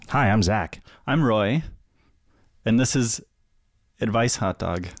Hi, I'm Zach. I'm Roy, and this is Advice Hot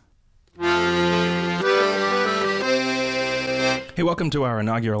Dog. Hey, welcome to our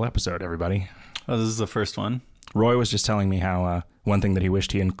inaugural episode, everybody. Oh, this is the first one. Roy was just telling me how one thing that he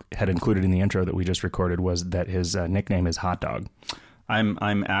wished he had included in the intro that we just recorded was that his nickname is Hot Dog. I'm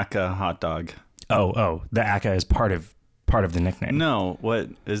Aka Hot Dog. Oh, the Aka is part of the nickname. No, what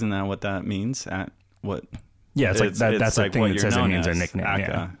isn't that what that means? What? Yeah, it's like that. That's like a thing what that you're says it known means a as, nickname. Aka.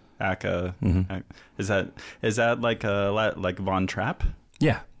 Yeah. Aka. Is that like Von Trapp?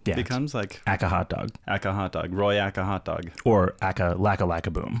 Yeah. Becomes like Aka Hot Dog. Aka Hot Dog. Roy Aka Hot Dog. Or Aka Lacka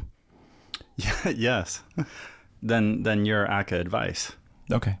Lacka Boom. Yeah. Yes. Then you're Aka Advice.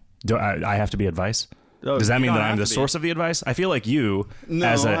 Okay. Do I have to be advice? Oh, Does that you mean don't that I'm have the to be. source of the advice? I feel like you, No,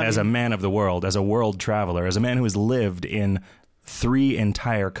 as a man of the world, as a world traveler, as a man who has lived in 3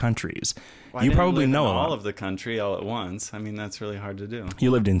 entire countries, Well, I you didn't probably live know in a lot. all of the country all at once. I mean, that's really hard to do.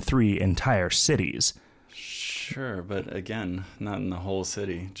 You lived in 3 entire cities. Sure, but again, not in the whole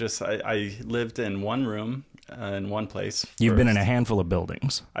city. Just I lived in one room in one place. You've been in a first. handful of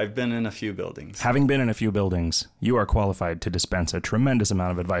buildings. I've been in a few buildings. Having been in a few buildings, you are qualified to dispense a tremendous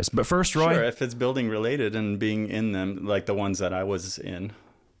amount of advice. But first, Roy, Sure, if it's building related and being in them, like the ones that I was in.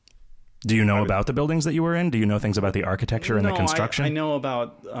 do you know about the buildings that you were in? Do you know things about the architecture and the construction? I know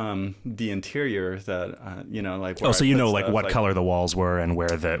about the interior that like. Where Oh, so I you put know like stuff, what color the walls were and where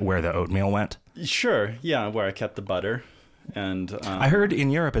the oatmeal went? Sure, yeah, where I kept the butter, and I heard in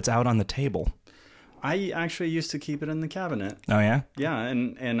Europe it's out on the table. I actually used to keep it in the cabinet. Oh yeah? Yeah,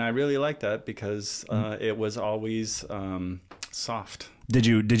 and I really liked that because it was always soft. Did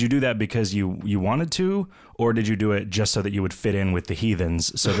you do that because you wanted to, or did you do it just so that you would fit in with the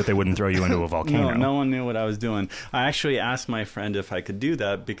heathens so that they wouldn't throw you into a volcano? No one knew what I was doing. I actually asked my friend if I could do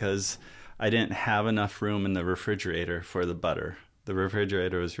that because I didn't have enough room in the refrigerator for the butter. The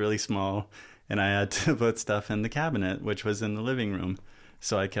refrigerator was really small, and I had to put stuff in the cabinet, which was in the living room.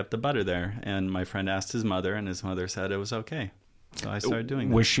 So I kept the butter there, and my friend asked his mother, and his mother said it was okay. So I started doing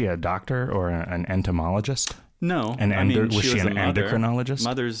that. Was she a doctor or an entomologist? No. Was she an mother. endocrinologist?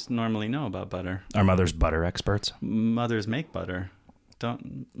 Mothers normally know about butter. Are mothers butter experts? Mothers make butter.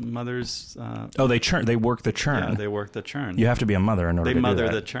 Don't mothers... Oh, they churn. They work the churn. Yeah, they work the churn. You have to be a mother in order They to do mother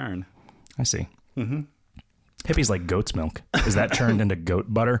that. the churn. I see. Mm-hmm. Hippies like goat's milk. Is that turned into goat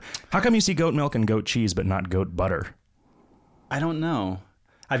butter? How come you see goat milk and goat cheese, but not goat butter? I don't know.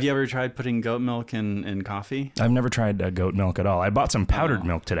 Have you ever tried putting goat milk in coffee? I've never tried goat milk at all. I bought some powdered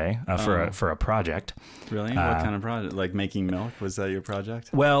milk today for a project. Really? What kind of project? Like making milk? Was that your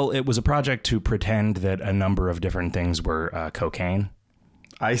project? Well, it was a project to pretend that a number of different things were cocaine.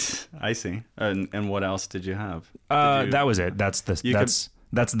 I see. And what else did you have? That was it. That's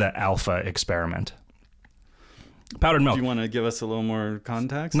the alpha experiment. Powdered milk. Do you want to give us a little more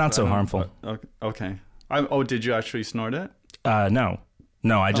context? Not so harmful. Okay. Did you actually snort it?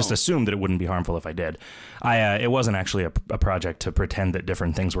 No, I just assumed that it wouldn't be harmful if I did. It wasn't actually a project to pretend that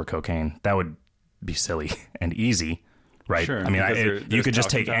different things were cocaine. That would be silly and easy, right? Sure. I mean, you could just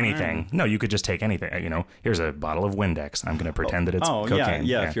talc take down anything. No, you could just take anything. Here's a bottle of Windex. I'm going to pretend that it's cocaine.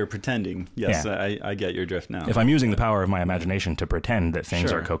 Yeah. If you're pretending, yes, Yeah. I get your drift now. If I'm using the power of my imagination to pretend that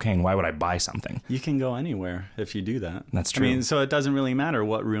things are cocaine, why would I buy something? You can go anywhere if you do that. That's true. I mean, so it doesn't really matter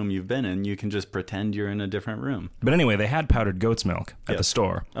what room you've been in. You can just pretend you're in a different room. But anyway, they had powdered goat's milk at the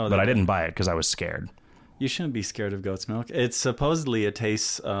store, Oh, but I didn't buy it because I was scared. You shouldn't be scared of goat's milk. It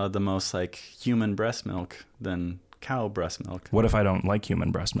tastes the most like human breast milk than cow breast milk. What if I don't like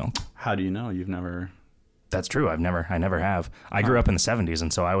human breast milk? How do you know? You've never... That's true. I never have. I grew up in the 70s,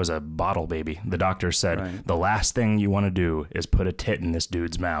 and so I was a bottle baby. The doctor said, The last thing you want to do is put a tit in this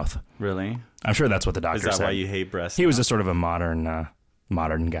dude's mouth. Really? I'm sure that's what the doctor said. Is that why you hate breast He milk? was just sort of a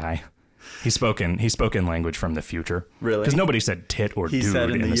modern guy. He spoke in language from the future. Really? Because nobody said tit or He dude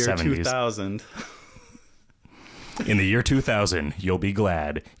said in the year 70s. 2000. In the year 2000, you'll be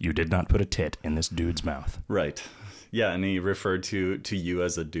glad you did not put a tit in this dude's mouth. Right. Yeah, and he referred to you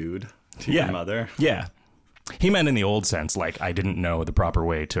as a dude, to your mother. Yeah. He meant in the old sense, like I didn't know the proper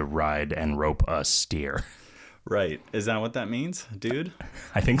way to ride and rope a steer. Right. Is that what that means, dude?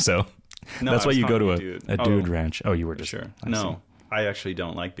 I think so. No, That's I why was you go to calling you a dude ranch. Oh, you were just... Sure. I No, see. I actually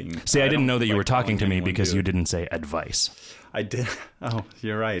don't like being... See, I didn't know that you like were talking to calling me anyone because dude. you didn't say advice. I did. Oh,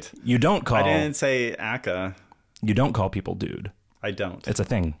 you're right. You don't call... I didn't say Aka. You don't call people dude. I don't. It's a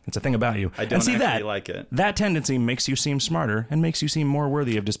thing. It's a thing about you. I don't and see actually that, like it. That tendency makes you seem smarter and makes you seem more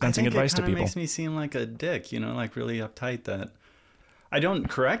worthy of dispensing advice to It people. makes me seem like a dick, like really uptight that I don't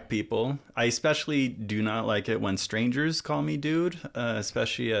correct people. I especially do not like it when strangers call me dude,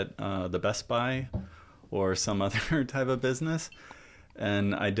 especially at the Best Buy or some other type of business.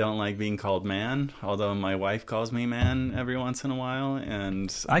 and I don't like being called man, although my wife calls me man every once in a while.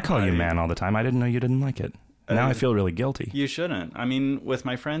 And I call you man all the time. I didn't know you didn't like it. Now I feel really guilty. You shouldn't. I mean, with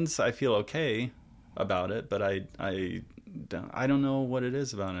my friends, I feel okay about it, but I don't know what it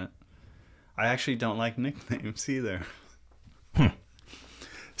is about it. I actually don't like nicknames either.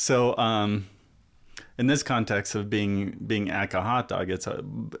 So, in this context of being Aka hot dog,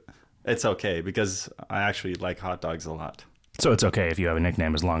 it's okay because I actually like hot dogs a lot. So it's okay if you have a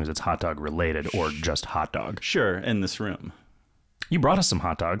nickname as long as it's hot dog related or just hot dog. Sure, in this room. You brought us some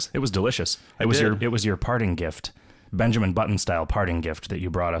hot dogs. It was delicious. It was your parting gift, Benjamin Button style parting gift that you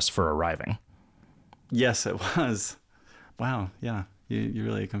brought us for arriving. Yes, it was. Wow, yeah. You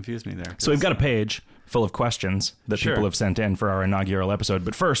really confused me there. So we've got a page full of questions that people have sent in for our inaugural episode.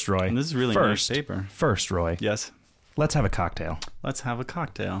 But first, Roy. And this is really nice paper. First, Roy. Yes. Let's have a cocktail. Let's have a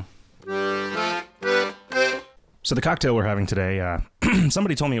cocktail. So the cocktail we're having today,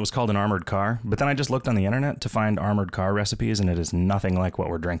 somebody told me it was called an armored car, but then I just looked on the internet to find armored car recipes, and it is nothing like what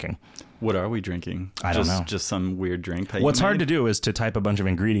we're drinking. What are we drinking? I don't know. Just some weird drink. What's hard to do is to type a bunch of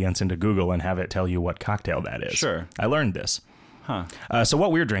ingredients into Google and have it tell you what cocktail that is. Sure. I learned this. Huh. So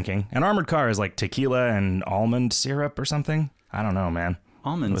what we're drinking, an armored car is like tequila and almond syrup or something. I don't know, man.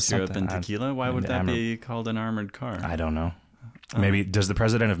 Almond syrup and tequila? Why would that be called an armored car? I don't know. Maybe, does the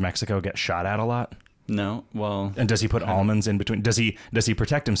president of Mexico get shot at a lot? No, well... And does he put almonds in between? Does he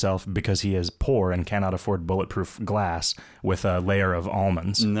protect himself because he is poor and cannot afford bulletproof glass with a layer of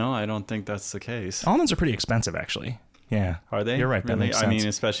almonds? No, I don't think that's the case. Almonds are pretty expensive, actually. Yeah. Are they? You're right. That really? makes sense. I mean,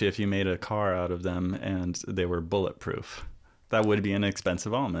 especially if you made a car out of them and they were bulletproof. That would be an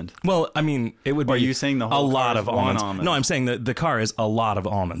expensive almond. Well, I mean, it would be... Are you saying the whole a lot of almonds? almond? No, I'm saying that the car is a lot of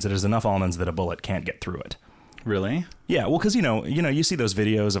almonds. It is enough almonds that a bullet can't get through it. Really? Yeah, well, because, you see those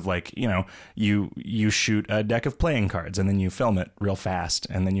videos of, like, you shoot a deck of playing cards and then you film it real fast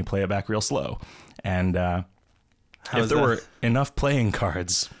and then you play it back real slow. And if there were enough playing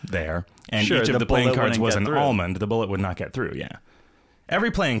cards there and each of the playing cards was an almond, the bullet would not get through, yeah. Every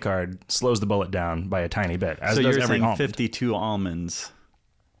playing card slows the bullet down by a tiny bit, as does every almond. So you're saying 52 almonds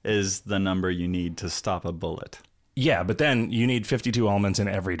is the number you need to stop a bullet? Yeah, but then you need 52 almonds in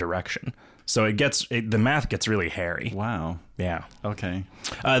every direction. So the math gets really hairy. Wow. Yeah. Okay.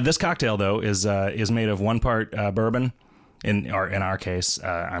 This cocktail, though, is made of 1 part bourbon. In our case,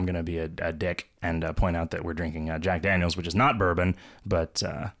 I'm going to be a dick and point out that we're drinking Jack Daniels, which is not bourbon, but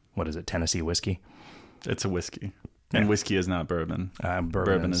what is it? Tennessee whiskey. It's a whiskey, and whiskey is not bourbon.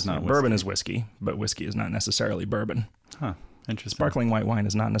 Bourbon is not whiskey. Bourbon is whiskey, but whiskey is not necessarily bourbon. Huh. Interesting. Sparkling white wine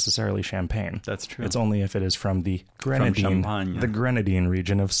is not necessarily champagne. That's true. It's only if it is from the Grenadine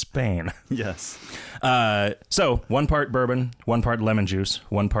region of Spain. Yes. So 1 part bourbon, 1 part lemon juice,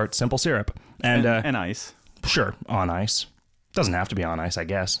 1 part simple syrup, and ice. Sure, on ice. Doesn't have to be on ice, I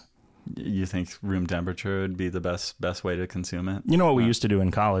guess. You think room temperature would be the best way to consume it? You know what we used to do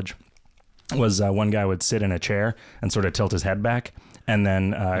in college was one guy would sit in a chair and sort of tilt his head back. And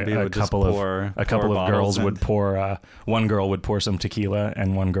then a couple of girls would pour. One girl would pour some tequila,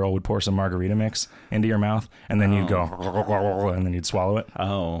 and one girl would pour some margarita mix into your mouth, and then you'd go, and then you'd swallow it.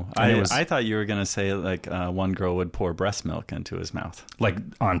 Oh, I thought you were gonna say like one girl would pour breast milk into his mouth, like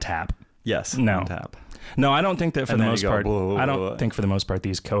on tap. Yes, no, on tap. No, I don't think that for the most part. I don't think for the most part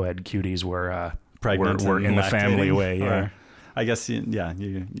these co-ed cuties were pregnant. Were in the family way. Yeah, or, I guess. Yeah,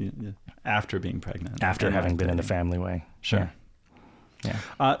 you after being pregnant, after having been in the family way. Sure. Yeah.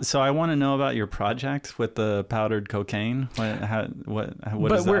 Yeah. So I want to know about your project with the powdered cocaine. What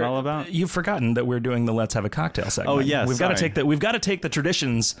is that all about? You've forgotten that we're doing the Let's Have a Cocktail segment. Oh yes, we've got to take the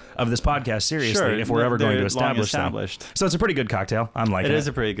traditions of this podcast seriously if we're ever going to establish them. So it's a pretty good cocktail. I'm liking it. It is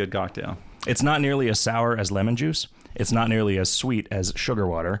a pretty good cocktail. It's not nearly as sour as lemon juice. It's not nearly as sweet as sugar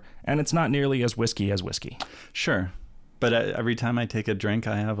water, and it's not nearly as whiskey as whiskey. Sure, but every time I take a drink,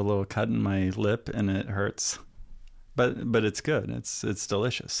 I have a little cut in my lip, and it hurts. But it's good. It's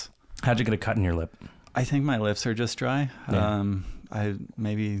delicious. How'd you get a cut in your lip? I think my lips are just dry. Yeah. I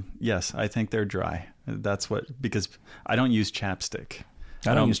think they're dry. That's because I don't use chapstick.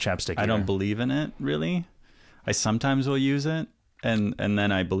 I don't use chapstick either. I don't believe in it, really. I sometimes will use it, and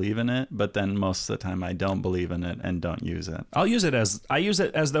then I believe in it, but then most of the time I don't believe in it and don't use it. I use it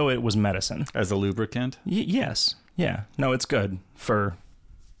as though it was medicine. As a lubricant? Yes. Yeah. No, it's good for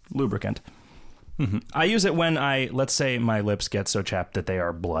lubricant. Mm-hmm. I use it when let's say my lips get so chapped that they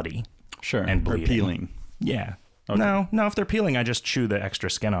are bloody. Sure. And bleeding. Or peeling. Yeah. Okay. No, if they're peeling, I just chew the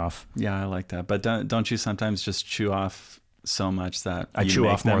extra skin off. Yeah, I like that. But don't you sometimes just chew off so much that I chew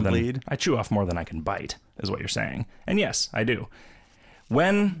off more than I can bite, is what you're saying. And yes, I do.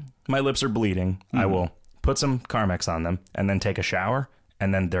 When my lips are bleeding, I will put some Carmex on them, and then take a shower,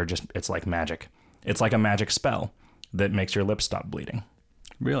 and then it's like magic. It's like a magic spell that makes your lips stop bleeding.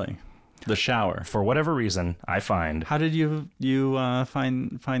 Really? The shower. For whatever reason, I find. How did you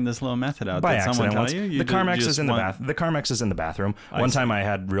find this little method out? By did accident. someone tell you? The Carmex is in the bath. The Carmex is in the bathroom. One time I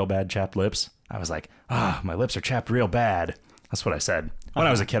had real bad chapped lips. I was like, my lips are chapped real bad. That's what I said. When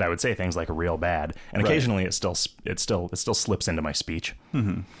I was a kid, I would say things like real bad, and occasionally it still slips into my speech.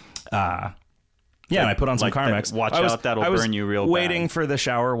 Yeah, and I put on some like Carmex. Watch out, that'll burn you real bad. Waiting for the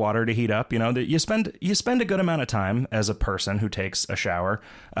shower water to heat up. You know, you spend a good amount of time as a person who takes a shower,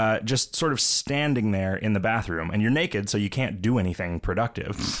 just sort of standing there in the bathroom, and you're naked, so you can't do anything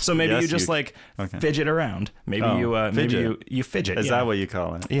productive. So maybe you just fidget around. Maybe you fidget. Is that what you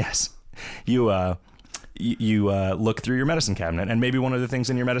call it? Yes. You look through your medicine cabinet, and maybe one of the things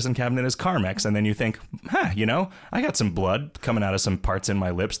in your medicine cabinet is Carmex, and then you think, I got some blood coming out of some parts in my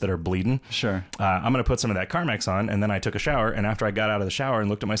lips that are bleeding. Sure. I'm going to put some of that Carmex on, and then I took a shower, and after I got out of the shower and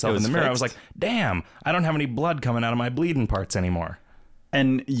looked at myself in the mirror, I was like, damn, I don't have any blood coming out of my bleeding parts anymore.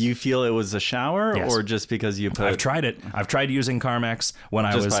 And you feel it was a shower, or just because you put... I've tried it. I've tried using Carmex when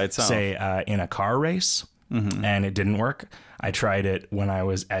I was, say, in a car race, and it didn't work. I tried it when I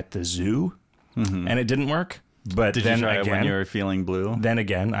was at the zoo, and it didn't work. But did then you try again, it when you were feeling blue? Then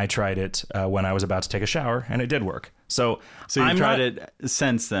again, I tried it when I was about to take a shower, and it did work. So you've tried it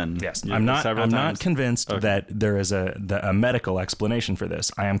since then? Yes. I'm not convinced that there is a medical explanation for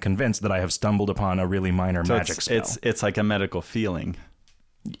this. I am convinced that I have stumbled upon a really minor magic spell. It's like a medical feeling.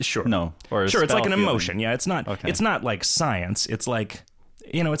 Sure. No. Or sure, it's like an feeling. emotion. Yeah, it's not It's not like science. It's like,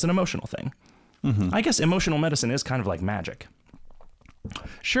 it's an emotional thing. I guess emotional medicine is kind of like magic.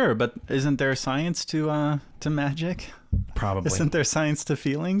 Sure, but isn't there science to magic? Probably. Isn't there science to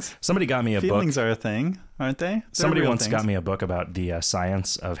feelings? Somebody got me a book. Feelings are a thing, aren't they? Somebody once got me a book about the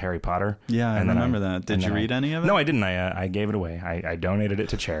science of Harry Potter. Yeah, I remember that. Did you read any of it? No, I didn't. I gave it away. I donated it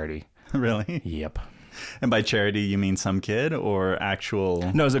to charity. Really? Yep. And by charity, you mean some kid or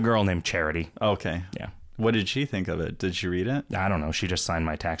actual... No, it was a girl named Charity. Okay. Yeah. What did she think of it? Did she read it? I don't know. She just signed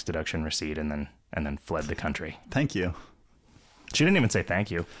my tax deduction receipt and then fled the country. Thank you. She didn't even say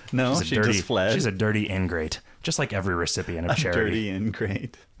thank you. No, she just fled. She's a dirty ingrate, just like every recipient of charity. Dirty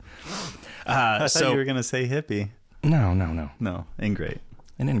ingrate. I thought you were going to say hippie. No. No, ingrate.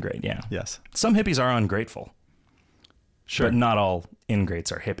 An ingrate, yeah. Yes. Some hippies are ungrateful. Sure. But not all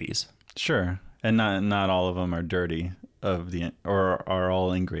ingrates are hippies. Sure. And not all of them are dirty, or are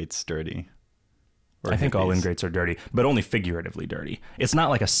all ingrates dirty? I think all ingrates are dirty, but only figuratively dirty. It's not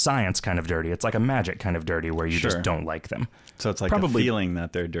like a science kind of dirty. It's like a magic kind of dirty where you just don't like them. So it's like probably a feeling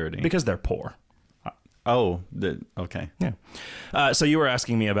that they're dirty. Because they're poor. Okay. Yeah. So you were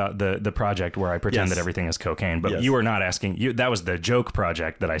asking me about the project where I pretend that everything is cocaine, but you were not asking. That was the joke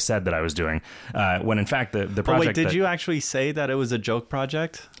project that I said that I was doing, when in fact the project... wait, did you actually say that it was a joke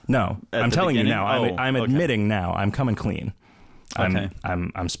project? No. I'm telling you now. I'm admitting now. I'm coming clean.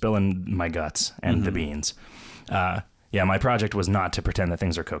 I'm spilling my guts and the beans. My project was not to pretend that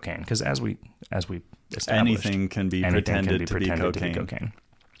things are cocaine, because as we established, anything can be pretended to be cocaine.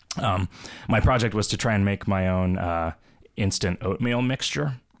 My project was to try and make my own instant oatmeal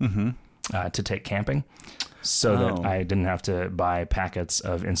mixture to take camping, so that I didn't have to buy packets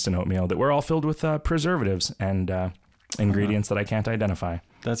of instant oatmeal that were all filled with preservatives and ingredients that I can't identify.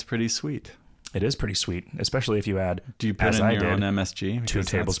 That's pretty sweet. It is pretty sweet, especially if you add, do you put in your own MSG? 2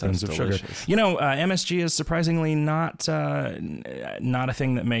 tablespoons of sugar. MSG is surprisingly not a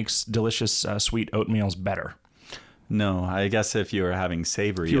thing that makes delicious sweet oatmeals better. No, I guess if you were having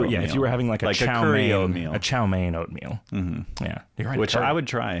savory oatmeal. Yeah, if you were having like a chow mein oatmeal. A chow mein oatmeal. Mm-hmm. Yeah, you're right. Which I would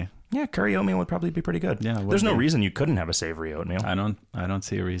try. Yeah, curry oatmeal would probably be pretty good. Yeah, there's no reason you couldn't have a savory oatmeal. I don't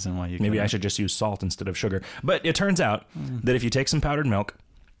see a reason why you couldn't. Maybe I should just use salt instead of sugar. But it turns out that if you take some powdered milk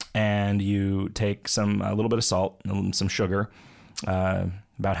and you take a little bit of salt and some sugar,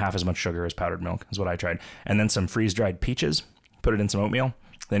 about half as much sugar as powdered milk is what I tried, and then some freeze-dried peaches, put it in some oatmeal.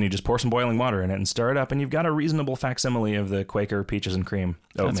 Then you just pour some boiling water in it and stir it up, and you've got a reasonable facsimile of the Quaker peaches and cream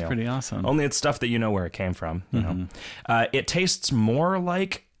oatmeal. That's pretty awesome. Only it's stuff that you know where it came from. You know, it tastes more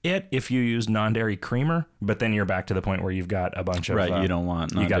like it if you use non-dairy creamer, but then you're back to the point where you've got a bunch of you don't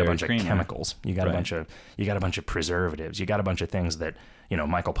want non-dairy you got a bunch creamer. Of chemicals. You got a bunch of preservatives. You got a bunch of things that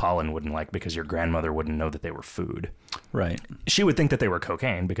Michael Pollan wouldn't like because your grandmother wouldn't know that they were food. Right. She would think that they were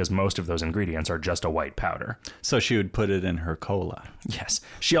cocaine because most of those ingredients are just a white powder. So she would put it in her cola. Yes.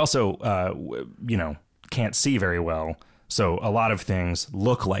 She also, can't see very well. So a lot of things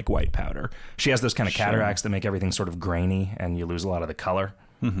look like white powder. She has those kind of cataracts that make everything sort of grainy and you lose a lot of the color.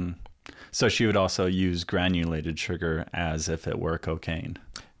 Mm-hmm. So she would also use granulated sugar as if it were cocaine.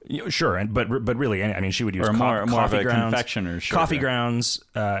 Sure, but really, I mean, she would use or more of a grounds, confectioner's sugar. coffee grounds,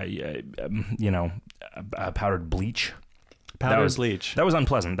 powdered bleach. Powdered bleach. That was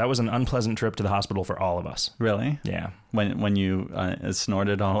unpleasant. That was an unpleasant trip to the hospital for all of us. Really? Yeah. When you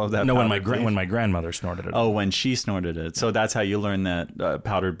snorted all of that? No, when my grandmother snorted it. Oh, when she snorted it. So that's how you learned that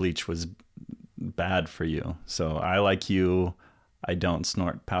powdered bleach was bad for you. So I, like you, I don't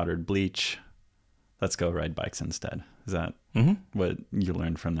snort powdered bleach. Let's go ride bikes instead. Is that what you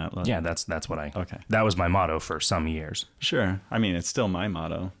learned from that? Yeah, that's what Okay. That was my motto for some years. Sure. I mean, it's still my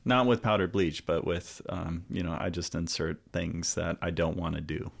motto. Not with powdered bleach, but with, I just insert things that I don't want to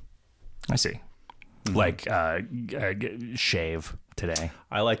do. I see. Like shave today.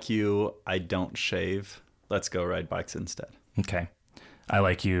 I, like you, I don't shave. Let's go ride bikes instead. Okay. I,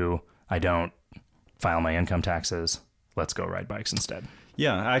 like you, I don't file my income taxes. Let's go ride bikes instead.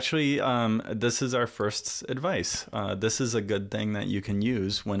 Yeah, actually, this is our first advice. This is a good thing that you can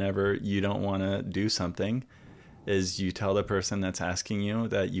use whenever you don't want to do something, is you tell the person that's asking you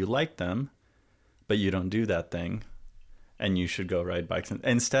that you like them, but you don't do that thing, and you should go ride bikes.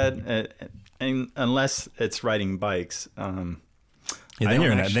 Instead, unless it's riding bikes. Then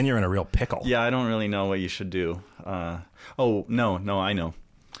you're in a real pickle. Yeah, I don't really know what you should do. No, I know.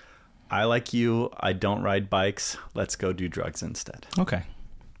 I, like you, I don't ride bikes. Let's go do drugs instead. Okay.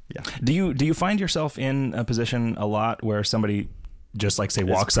 Yeah. Do you find yourself in a position a lot where somebody just like say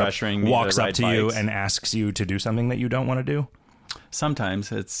walks up to you and asks you to do something that you don't want to do?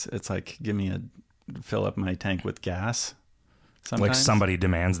 Sometimes it's like, fill up my tank with gas. Sometimes. Like somebody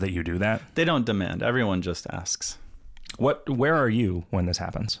demands that you do that? They don't demand. Everyone just asks. Where are you when this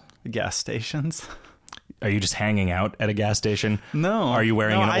happens? Gas stations. Are you just hanging out at a gas station? No. Are you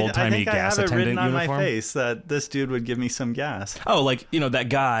wearing an old-timey gas attendant uniform? I have it written on my face that this dude would give me some gas. Oh, like, that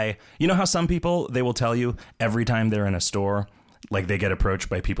guy. You know how some people, they will tell you every time they're in a store, like they get approached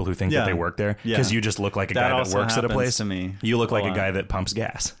by people who think that they work there? Because you just look like a guy that works at a place. To me. You look like a guy that pumps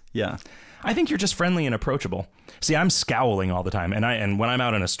gas. Yeah. I think you're just friendly and approachable. See, I'm scowling all the time. And when I'm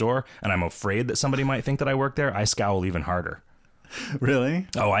out in a store and I'm afraid that somebody might think that I work there, I scowl even harder. Really?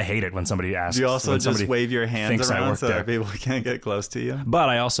 Oh, I hate it when somebody asks. Do you also just wave your hands around so that people can't get close to you? But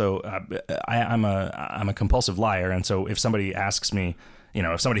I also, I'm a compulsive liar, and so if somebody asks me,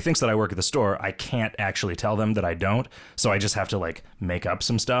 if somebody thinks that I work at the store, I can't actually tell them that I don't. So I just have to like make up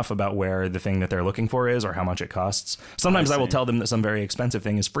some stuff about where the thing that they're looking for is or how much it costs. Sometimes I will tell them that some very expensive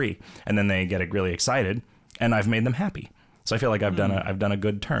thing is free, and then they get really excited, and I've made them happy. So I feel like I've done a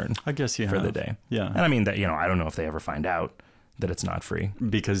good turn. I guess you for have. The day. Yeah, and I mean that I don't know if they ever find out that it's not free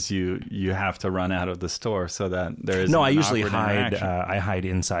because you have to run out of the store so that there is no. I usually hide. I hide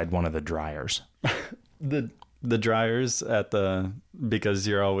inside one of the dryers. The dryers because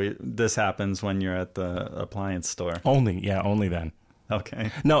you're always. This happens when you're at the appliance store. Only then.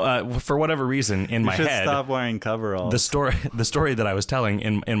 Okay. No, for whatever reason, in my head, you should stop wearing coveralls. The story that I was telling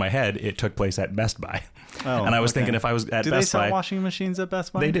in my head, it took place at Best Buy. Oh, and I was thinking if I was at Best Buy, do they sell washing machines at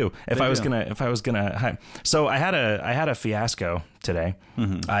Best Buy? They do. If I was gonna, so I had a fiasco today.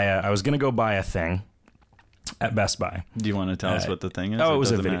 Mm-hmm. I was gonna go buy a thing at Best Buy. Do you want to tell us what the thing is? Oh, it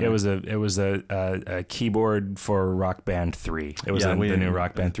was a video. It was a keyboard for Rock Band 3. It was the new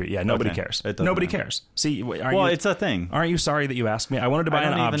Rock Band 3. Yeah, nobody cares. Nobody cares. See, it's a thing. Aren't you sorry that you asked me? I wanted to buy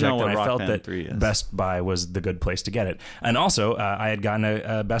an object, and I felt that Best Buy was the good place to get it. And also, I had gotten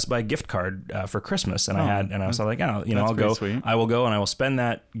a Best Buy gift card for Christmas, and I was like, I'll go. Sweet. I will go, and I will spend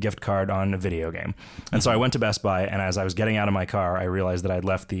that gift card on a video game. And so I went to Best Buy, and as I was getting out of my car, I realized that I'd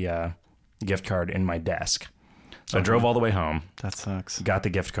left the gift card in my desk. So I drove all the way home. That sucks. Got the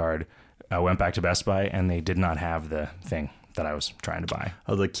gift card. I went back to Best Buy, and they did not have the thing that I was trying to buy.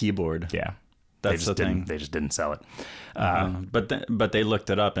 Oh, the keyboard. Yeah. That's the thing. They just didn't sell it. But they looked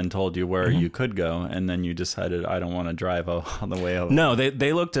it up and told you where you could go, and then you decided, I don't want to drive all the way over. No,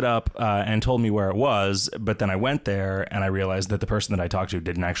 they looked it up and told me where it was, but then I went there, and I realized that the person that I talked to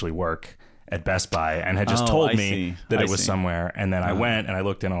didn't actually work at Best Buy and had just told me that it was somewhere. And then I went, and I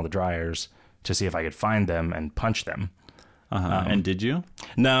looked in all the dryers to see if I could find them and punch them. And did you?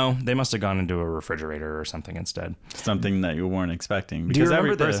 No, they must have gone into a refrigerator or something instead. Something that you weren't expecting. Because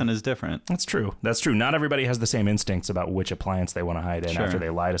every person is different. That's true. Not everybody has the same instincts about which appliance they want to hide in after they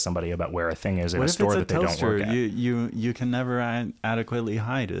lie to somebody about where a thing is in a store that they don't work at. You can never adequately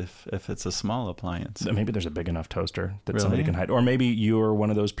hide if it's a small appliance. Maybe there's a big enough toaster that somebody can hide. Or maybe you're one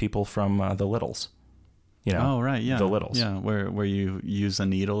of those people from the Littles. Oh, right, yeah. The Littles. Yeah, where you use a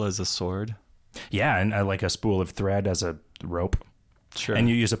needle as a sword. Yeah, and like a spool of thread as a rope. Sure. And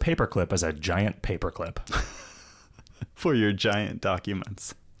you use a paperclip as a giant paperclip. For your giant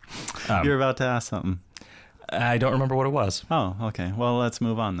documents. You're about to ask something. I don't remember what it was. Oh, okay. Well, let's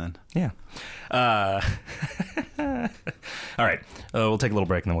move on then. Yeah. All right. We'll take a little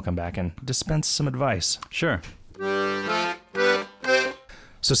break and then we'll come back and dispense some advice. Sure.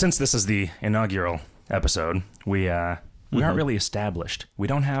 So since this is the inaugural episode, we aren't really established. We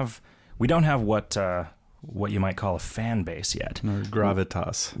don't have what you might call a fan base yet. Or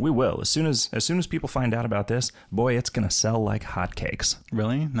gravitas. We will. As soon as people find out about this, boy, it's going to sell like hotcakes.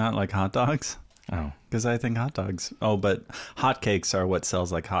 Really? Not like hot dogs? Oh. Because I think hot dogs... Oh, but hotcakes are what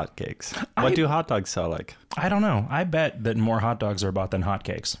sells like hotcakes. What do hot dogs sell like? I don't know. I bet that more hot dogs are bought than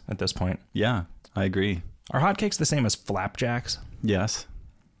hotcakes at this point. Yeah, I agree. Are hotcakes the same as flapjacks? Yes.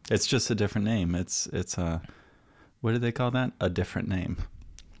 It's just a different name. It's a... What do they call that? A different name.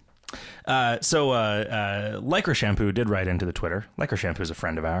 Lycra Shampoo did write into the Twitter. Lycra Shampoo is a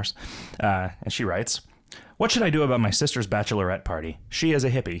friend of ours. And she writes, "What should I do about my sister's bachelorette party? She is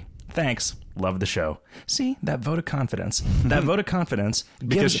a hippie. Thanks. Love the show." See, that vote of confidence. That vote of confidence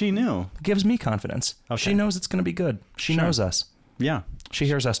Because she knew. gives me confidence. Okay. She knows it's going to be good. She knows us. Yeah. She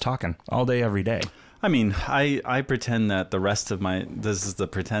hears us talking all day, every day. I mean, I pretend that the rest of my... This is the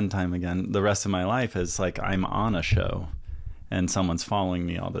pretend time again. The rest of my life is like I'm on a show and someone's following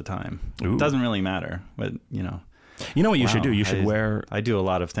me all the time. Ooh. It doesn't really matter, but, you know. You know what you should do? You should wear... I do a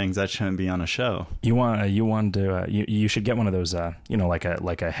lot of things that shouldn't be on a show. You should get one of those,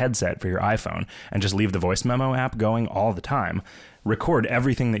 like a headset for your iPhone and just leave the voice memo app going all the time. Record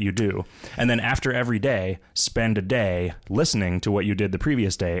everything that you do. And then after every day, spend a day listening to what you did the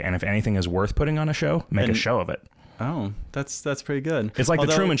previous day. And if anything is worth putting on a show, make a show of it. Oh, that's pretty good. It's like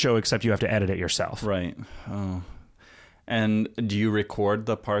the Truman Show, except you have to edit it yourself. Right. Oh. And do you record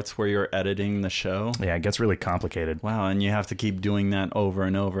the parts where you're editing the show? Yeah, it gets really complicated. Wow, and you have to keep doing that over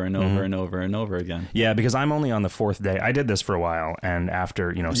and over and over and over and over again. Yeah, because I'm only on the fourth day. I did this for a while, and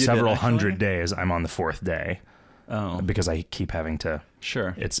after several hundred days, I'm on the fourth day. Oh, because I keep having to.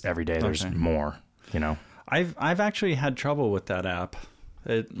 Sure. It's every day. There's more. I've actually had trouble with that app.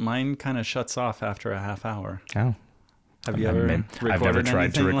 Mine kind of shuts off after a half hour. Oh. Have you ever recorded I've never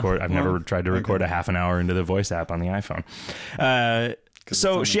tried to record. I've never tried to record okay. a half an hour into the voice app on the iPhone.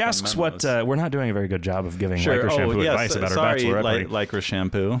 So she asks what we're not doing a very good job of giving Lycra Shampoo advice about her bachelorette party. Lycra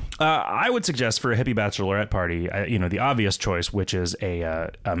Shampoo. I would suggest for a hippie bachelorette party, the obvious choice, which is a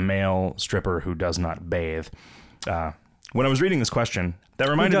male stripper who does not bathe. When I was reading this question, that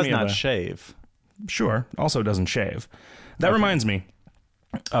reminded me of who does not shave. Sure, also doesn't shave. That reminds me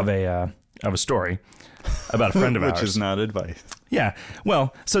of a story about a friend of ours, which is not advice. Yeah.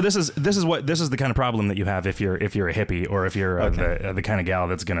 Well, so this is the kind of problem that you have if you're a hippie or if you're the kind of gal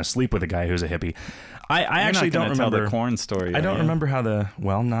that's going to sleep with a guy who's a hippie. I actually don't remember tell the corn story. I don't remember how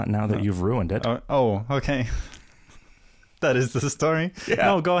not now that you've ruined it. Oh, okay. That is the story? Yeah.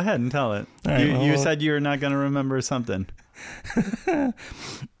 No, go ahead and tell it. Right, you said you're not going to remember something.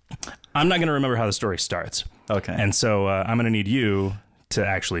 I'm not going to remember how the story starts. Okay. And so I'm going to need you to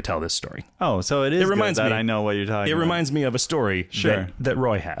actually tell this story. Oh, so it reminds me that I know what you're talking about. It reminds me of a story that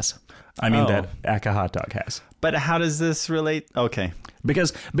Roy has. I mean, that Aka Hot Dog has. But how does this relate? Okay.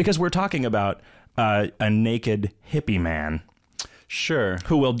 Because we're talking about a naked hippie man. Sure.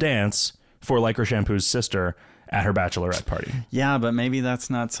 Who will dance for Lycra Shampoo's sister at her bachelorette party. Yeah, but maybe that's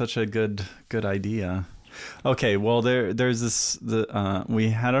not such a good idea. Okay, well, there's this... we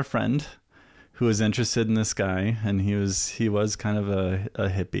had a friend who was interested in this guy, and he was kind of a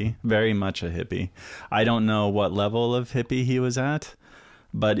hippie, very much a hippie. I don't know what level of hippie he was at,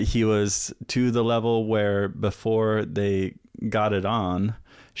 but he was to the level where before they got it on,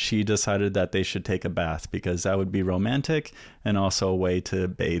 she decided that they should take a bath because that would be romantic and also a way to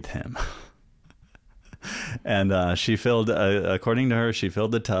bathe him. And she filled, according to her, she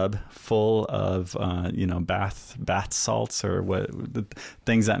filled the tub full of, bath salts or the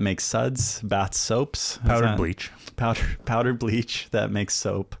things that make suds, bath soaps, powdered bleach, powdered bleach that makes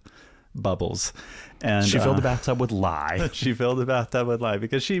soap bubbles. And she filled the bathtub with lye. She filled the bathtub with lye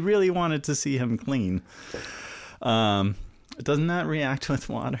because she really wanted to see him clean. Doesn't that react with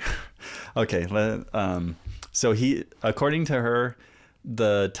water? Okay. So according to her,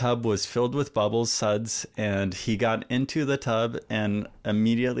 the tub was filled with bubbles, suds, and he got into the tub and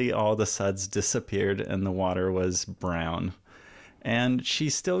immediately all the suds disappeared and the water was brown. And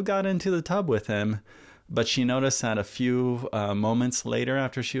she still got into the tub with him, but she noticed that a few moments later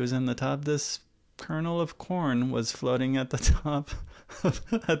after she was in the tub, this kernel of corn was floating at the top,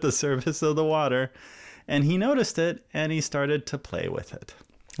 at the surface of the water. And he noticed it and he started to play with it.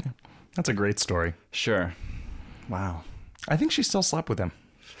 Yeah, that's a great story. Sure. Wow. I think she still slept with him.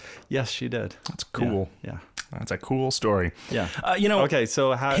 Yes, she did. That's cool. Yeah. That's a cool story. Yeah. Okay,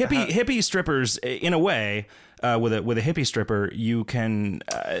 so hippie strippers, in a way, with a hippie stripper, you can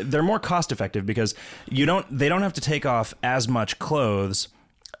they're more cost effective because they don't have to take off as much clothes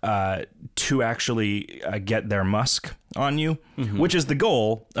to actually get their musk on you, which is the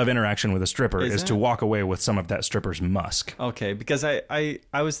goal of interaction with a stripper, is to walk away with some of that stripper's musk. Okay, because I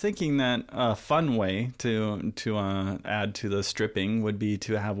was thinking that a fun way to add to the stripping would be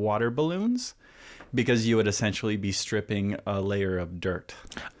to have water balloons, because you would essentially be stripping a layer of dirt.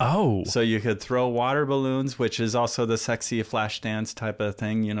 Oh. So you could throw water balloons, which is also the sexy flash dance type of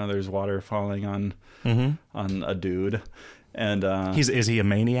thing. There's water falling on a dude. And is he a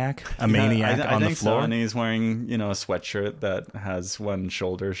maniac? A maniac on the floor? So. And he's wearing, a sweatshirt that has one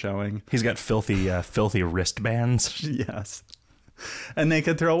shoulder showing. He's got filthy wristbands. Yes. And they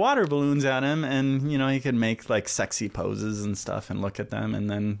could throw water balloons at him, and he could make like sexy poses and stuff and look at them, and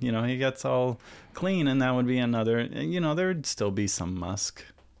then he gets all clean, and that would be another. There'd still be some musk.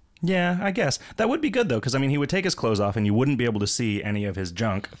 Yeah, I guess that would be good though, because he would take his clothes off, and you wouldn't be able to see any of his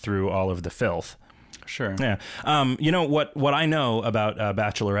junk through all of the filth. Sure. Yeah. What I know about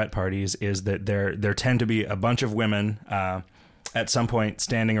bachelorette parties is that there tend to be a bunch of women at some point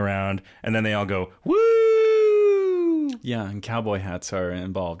standing around, and then they all go woo. Yeah, and cowboy hats are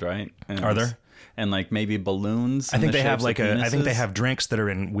involved, right? Are there? And like maybe balloons. I think they have I think they have drinks that are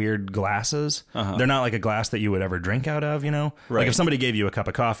in weird glasses. They're not like a glass that you would ever drink out of, Right. Like if somebody gave you a cup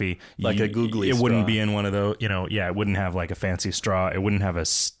of coffee, like a googly it straw. Wouldn't be in one of those, it wouldn't have like a fancy straw. It wouldn't have a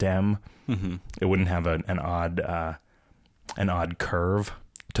stem. It wouldn't have an odd curve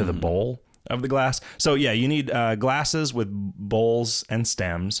to the bowl of the glass. So yeah, you need glasses with bowls and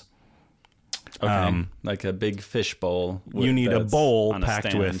stems. Okay, like a big fish bowl. You need a bowl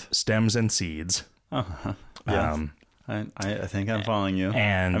packed with stems and seeds. Yeah. I think I'm following you.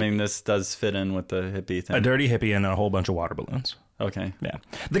 And this does fit in with the hippie thing. A dirty hippie and a whole bunch of water balloons. Okay. Yeah.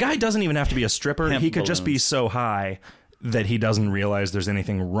 The guy doesn't even have to be a stripper. He could just be so high that he doesn't realize there's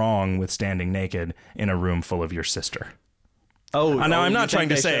anything wrong with standing naked in a room full of your sister. Now I'm not trying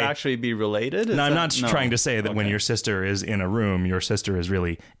to say actually be related. No, I'm not trying to say that when your sister is in a room, your sister is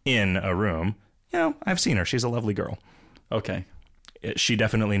really in a room. I've seen her. She's a lovely girl. Okay. She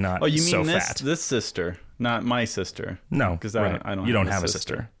definitely not. Oh, you mean so this fat. This sister, not my sister? No, because right. I don't. You don't have a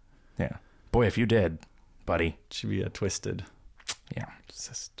sister. Yeah, boy, if you did, buddy, she'd be a twisted. Yeah,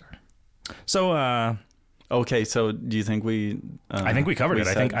 sister. So, okay. So, do you think we? I think we covered it.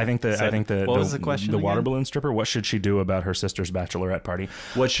 I think the what was the question? The water again? balloon stripper. What should she do about her sister's bachelorette party?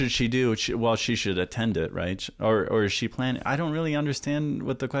 What should she do? She should attend it, right? Or is she planning? I don't really understand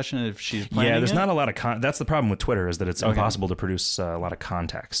what the question is. If she's planning. Yeah, there's not a lot of that's the problem with Twitter, is that it's impossible to produce a lot of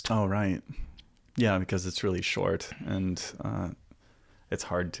context. Oh, right. Yeah, because it's really short and it's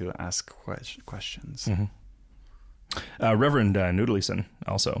hard to ask questions. Reverend Noodleson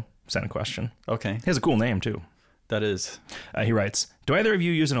also sent a question. Okay. He has a cool name too. That is. He writes, do either of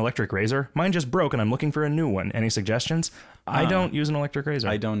you use an electric razor? Mine just broke and I'm looking for a new one. Any suggestions? I don't use an electric razor.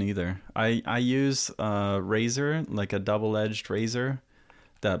 I don't either. I use a razor, like a double-edged razor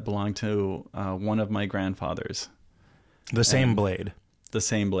that belonged to one of my grandfathers. The same blade. The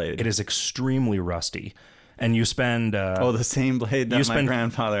same blade. It is extremely rusty. And you spend... the same blade that my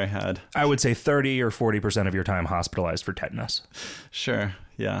grandfather had. I would say 30 or 40% of your time hospitalized for tetanus. Sure,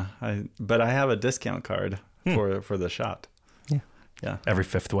 yeah. But I have a discount card for the shot. Yeah. Every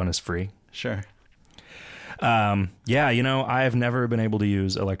fifth one is free. Sure. I've never been able to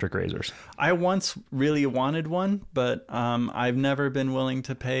use electric razors. I once really wanted one, but I've never been willing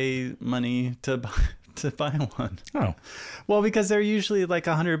to pay money to buy one. Oh. Well, because they're usually like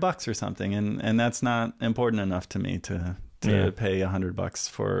 $100 or something, and that's not important enough to me to pay $100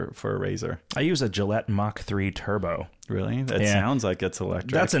 for a razor. I use a Gillette Mach 3 Turbo. Really? That sounds like it's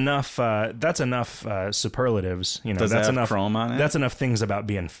electric. That's enough. That's enough superlatives. Does that's that have enough chrome on it? That's enough things about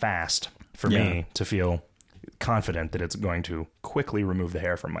being fast for me to feel confident that it's going to quickly remove the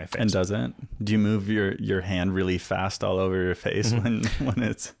hair from my face. And does it? Do you move your hand really fast all over your face when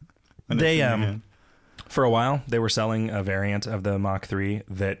it's? For a while, they were selling a variant of the Mach 3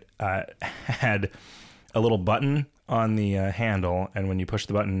 that had a little button on the handle, and when you push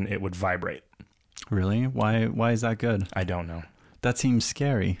the button, it would vibrate. Really? Why is that good? I don't know. That seems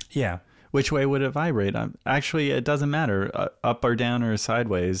scary. Yeah. Which way would it vibrate? Actually, it doesn't matter, up or down or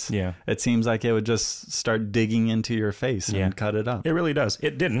sideways. Yeah. It seems like it would just start digging into your face and cut it up. It really does.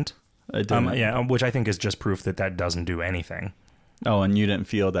 It didn't. It didn't. Which I think is just proof that doesn't do anything. Oh, and you didn't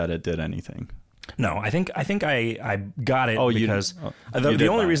feel that it did anything. No, I think I got it because you the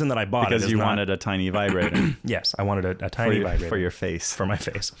only reason that I bought it is because you wanted a tiny vibrator. Yes, I wanted a tiny vibrator for your face. For my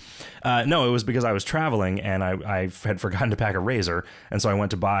face. No, it was because I was traveling and I had forgotten to pack a razor, and so I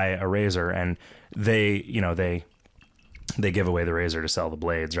went to buy a razor, and they give away the razor to sell the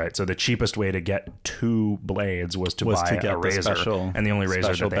blades, right? So the cheapest way to get 2 blades was to buy a razor, and the only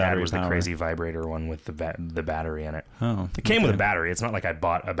razor that they had was the crazy vibrator one with the battery in it. Oh, it came with a battery. It's not like I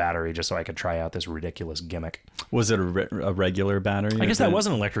bought a battery just so I could try out this ridiculous gimmick. Was it a regular battery? I guess that was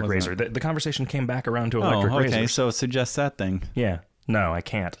an electric razor. The conversation came back around to electric razors. Okay, so suggest that thing. Yeah. No, I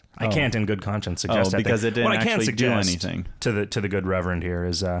can't. I can't in good conscience suggest that because thing. It didn't what I can actually do suggest anything. To the good reverend here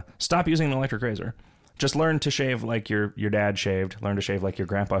is stop using an electric razor. Just learn to shave like your dad shaved. Learn to shave like your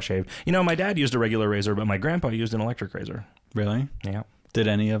grandpa shaved. You know, my dad used a regular razor, but my grandpa used an electric razor. Really? Yeah. Did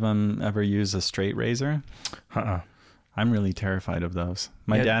any of them ever use a straight razor? Uh-uh. I'm really terrified of those.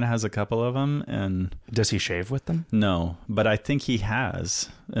 My dad has a couple of them, and... Does he shave with them? No, but I think he has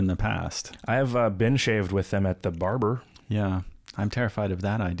in the past. I have been shaved with them at the barber. Yeah. I'm terrified of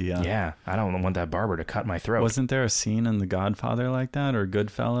that idea. Yeah, I don't want that barber to cut my throat. Wasn't there a scene in The Godfather like that, or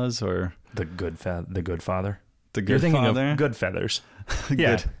Goodfellas, or the Good Father? The Good You're thinking Father? of Good Feathers.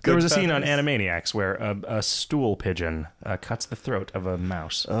 Yeah, there was a scene on Feathers? Animaniacs where a stool pigeon cuts the throat of a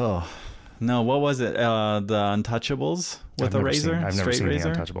mouse. Oh, no! What was it? The Untouchables with a razor? I've never seen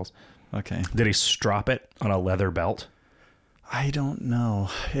razor? The Untouchables. Okay. Did he strop it on a leather belt? I don't know.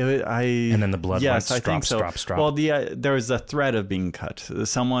 And then the blood went I think so. strop. Well, there was a threat of being cut.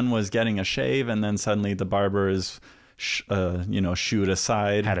 Someone was getting a shave, and then suddenly the barber is, shoot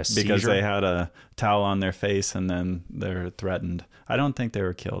aside because they had a towel on their face, and then they're threatened. I don't think they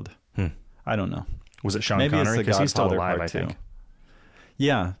were killed. I don't know. Was it Sean Maybe Connery? Because he's still alive, I think.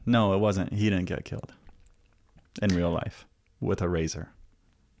 Yeah, no, it wasn't. He didn't get killed in real life with a razor.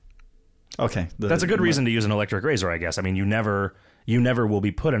 Okay. That's a good reason to use an electric razor, I guess. I mean, you never will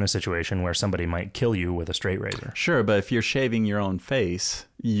be put in a situation where somebody might kill you with a straight razor. Sure, but if you're shaving your own face,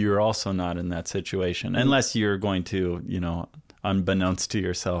 you're also not in that situation. Unless you're going to, unbeknownst to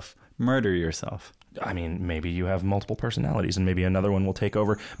yourself, murder yourself. I mean, maybe you have multiple personalities, and maybe another one will take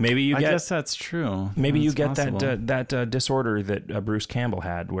over. Maybe I guess that's true. Maybe that's you get possible. that disorder that Bruce Campbell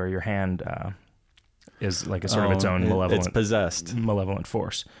had, where your hand is like a sort of its own malevolent. It's possessed. Malevolent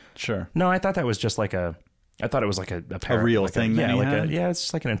force. Sure. No, I thought that was just like a real thing. It's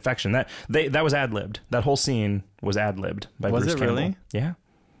just like an infection. That was ad-libbed. That whole scene was ad-libbed by Bruce Campbell. Was it really? Yeah.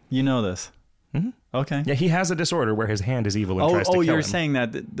 You know this. Mm-hmm. Okay. Yeah, he has a disorder where his hand is evil and tries to kill him. You're saying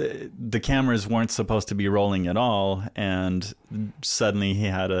that the cameras weren't supposed to be rolling at all, and suddenly he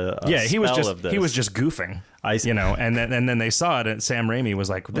had a he was just goofing. I see. And then they saw it, and Sam Raimi was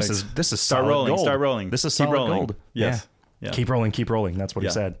like, "This is solid gold. Start rolling. This is solid gold." Yes. Yeah. Keep rolling. That's what he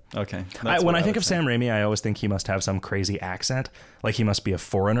said. Okay. When I think of Sam Raimi, I always think he must have some crazy accent, like he must be a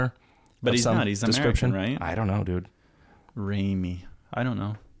foreigner. But he's not. He's American, right? I don't know, dude. Raimi. I don't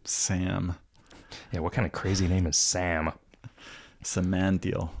know. Sam. Yeah, what kind of crazy name is Sam?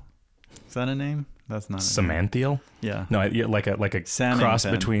 Samanthiel. Is that a name? That's not a Samanthiel? Name. Yeah. No, like a cross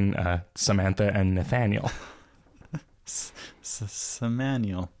between Samantha and Nathaniel.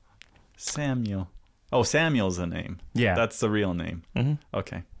 Samuel. Oh, Samuel's a name. Yeah. That's the real name. Mm-hmm.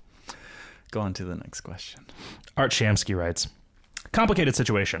 Okay. Go on to the next question. Art Shamsky writes, complicated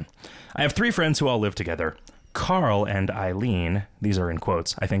situation. I have 3 friends who all live together. Carl and Eileen, these are in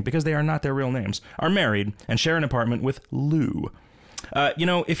quotes, I think, because they are not their real names, are married and share an apartment with Lou.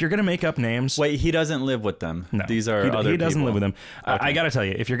 If you're going to make up names... Wait, he doesn't live with them. No. These are other people. He doesn't live with them. Okay. I got to tell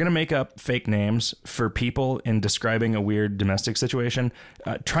you, if you're going to make up fake names for people in describing a weird domestic situation,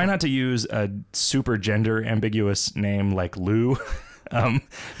 try not to use a super gender ambiguous name like Lou.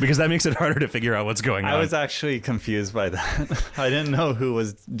 Because that makes it harder to figure out what's going on. I was actually confused by that. I didn't know who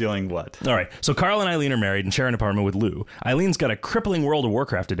was doing what. All right. So Carl and Eileen are married and share an apartment with Lou. Eileen's got a crippling World of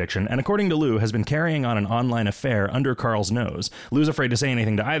Warcraft addiction, and according to Lou, has been carrying on an online affair under Carl's nose. Lou's afraid to say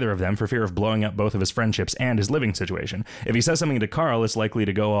anything to either of them for fear of blowing up both of his friendships and his living situation. If he says something to Carl, it's likely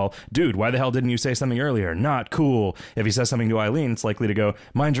to go all, dude, why the hell didn't you say something earlier? Not cool. If he says something to Eileen, it's likely to go,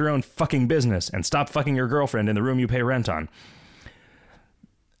 mind your own fucking business and stop fucking your girlfriend in the room you pay rent on.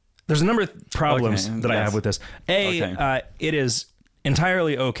 There's a number of problems I have with this. It is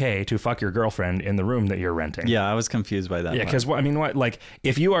entirely okay to fuck your girlfriend in the room that you're renting. Yeah, I was confused by that. Yeah, because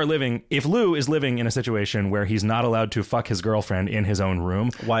if Lou is living in a situation where he's not allowed to fuck his girlfriend in his own room,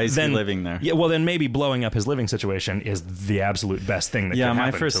 why is he living there? Yeah, well, then maybe blowing up his living situation is the absolute best thing that can happen.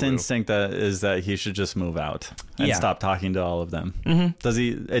 Yeah, my first instinct is that he should just move out and stop talking to all of them.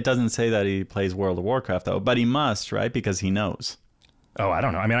 Mm-hmm. It doesn't say that he plays World of Warcraft though, but he must, right? Because he knows. Oh, I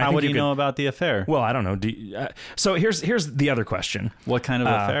don't know. I mean, I How think would he could, know about the affair? Well, I don't know. So here's the other question. What kind of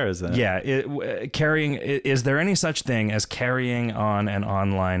affair is that? Yeah, carrying. Is there any such thing as carrying on an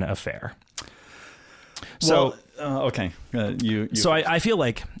online affair? So, okay. You. So I feel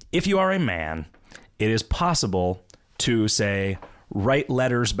like if you are a man, it is possible to say write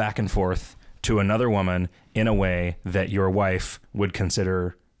letters back and forth to another woman in a way that your wife would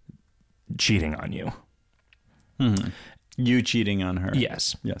consider cheating on you. Mm-hmm. You cheating on her.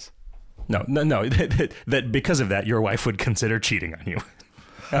 Yes. Yes. No. That because of that, your wife would consider cheating on you.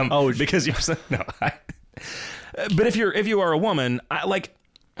 Because you're no. But if you are a woman, I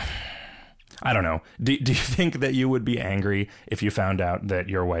don't know. Do you think that you would be angry if you found out that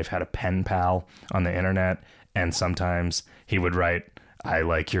your wife had a pen pal on the internet, and sometimes he would write, "I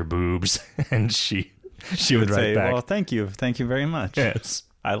like your boobs," and she would write say, back, "Well, thank you very much. Yes,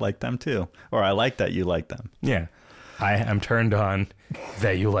 I like them too," or "I like that you like them." Yeah, I am turned on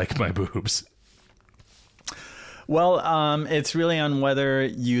that you like my boobs. Well, it's really on whether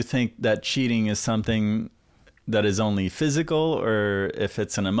you think that cheating is something that is only physical or if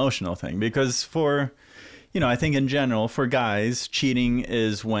it's an emotional thing. Because I think in general, for guys, cheating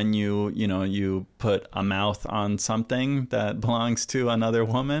is when you put a mouth on something that belongs to another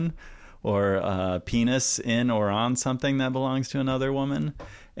woman, or a penis in or on something that belongs to another woman.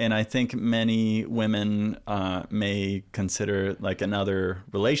 And I think many women may consider like another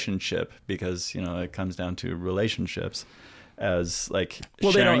relationship, because it comes down to relationships, as like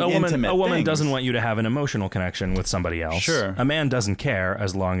sharing intimate a woman things. doesn't want you to have an emotional connection with somebody else. Sure. A man doesn't care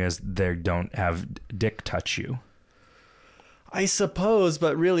as long as they don't have dick touch you. I suppose,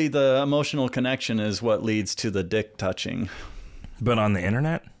 but really the emotional connection is what leads to the dick touching. But on the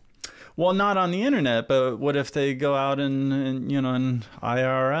internet? Well, not on the internet, but what if they go out in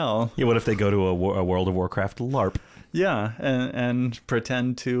IRL? Yeah, what if they go to a World of Warcraft LARP? Yeah, and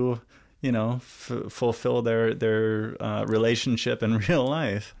pretend to, fulfill their relationship in real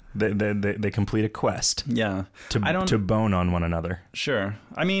life. They complete a quest. Yeah. To bone on one another. Sure.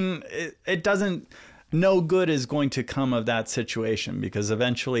 I mean, it doesn't... No good is going to come of that situation, because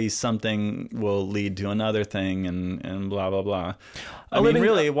eventually something will lead to another thing, and blah, blah, blah. I mean,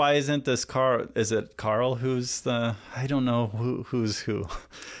 really, why isn't this Carl? Is it Carl who's the... I don't know who's who.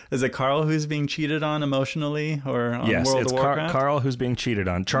 Is it Carl who's being cheated on emotionally, or on yes, World of Warcraft? Yes, Carl who's being cheated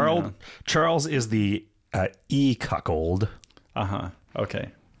on. Charles is the e-cuckold. Uh-huh.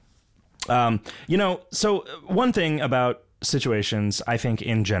 Okay. So one thing about situations, I think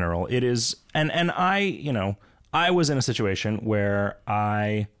in general, it is, and I was in a situation where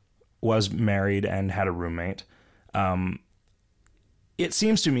I was married and had a roommate. It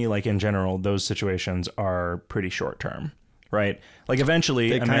seems to me like in general, those situations are pretty short term, right? Like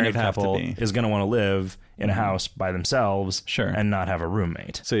eventually a married couple is going to want to live in a house by themselves, sure, and not have a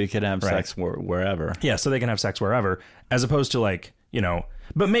roommate. So you could have sex wherever. Yeah. So they can have sex wherever, as opposed to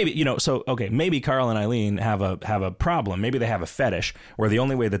but maybe, maybe Carl and Eileen have a problem. Maybe they have a fetish where the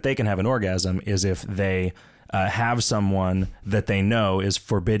only way that they can have an orgasm is if they have someone that they know is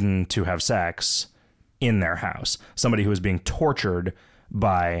forbidden to have sex in their house. Somebody who is being tortured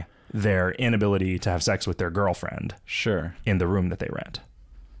by their inability to have sex with their girlfriend. Sure. In the room that they rent.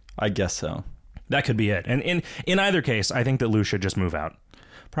 I guess so. That could be it. And in either case, I think that Lou should just move out.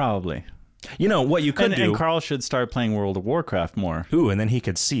 Probably. What you could do... And Carl should start playing World of Warcraft more. Ooh, and then he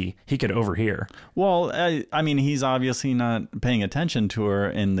could overhear. Well, I mean, he's obviously not paying attention to her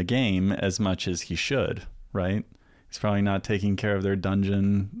in the game as much as he should, right? He's probably not taking care of their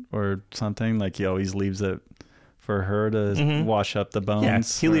dungeon or something. Like, he always leaves it for her to wash up the bones. Yeah,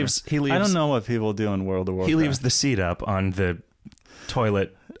 he leaves... I don't know what people do in World of Warcraft. He leaves the seat up on the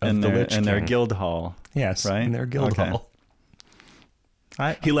toilet of the Lich King. In their guild hall. Yes, right? in their guild hall.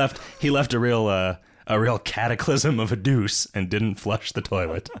 He left a real cataclysm of a deuce and didn't flush the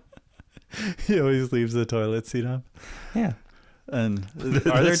toilet. He always leaves the toilet seat up. Yeah. And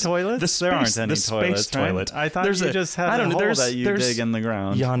are there toilets? There aren't any toilets. Space toilet. I thought you just had a hole that you dig in the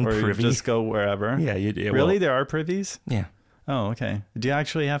ground, or you just go wherever. Yeah, really? There are privies? Yeah. Oh, okay. Do you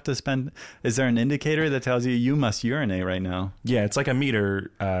actually have to spend... Is there an indicator that tells you must urinate right now? Yeah, it's like a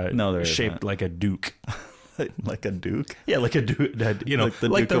meter shaped isn't. like a duke. Like a duke? Yeah, like a duke. Like the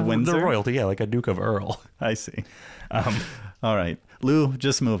Duke of Windsor? The royalty, yeah, like a Duke of Earl. I see. All right. Lou,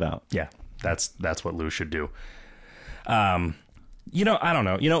 just move out. Yeah, that's what Lou should do. I don't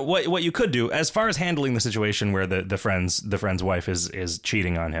know. What you could do, as far as handling the situation where the friend's wife is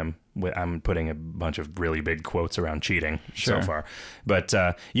cheating on him. I'm putting a bunch of really big quotes around cheating so far. But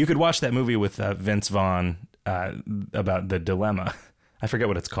you could watch that movie with Vince Vaughn about the dilemma. I forget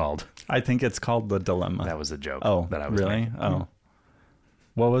what it's called. I think it's called The Dilemma. That was a joke. Oh, that I was really? making. Oh,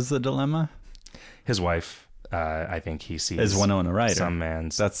 What was the dilemma? His wife, I think he sees Is Winona Ryder. some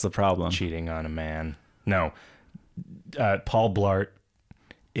man's That's the problem. cheating on a man. No, Paul Blart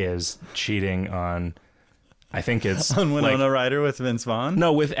is cheating on, I think it's On Winona Ryder with Vince Vaughn?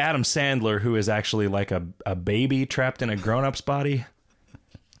 No, with Adam Sandler, who is actually like a baby trapped in a grown-up's body.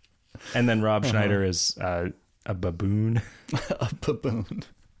 And then Rob Schneider is a baboon. A baboon.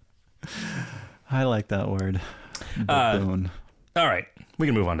 I like that word. Baboon. All right, we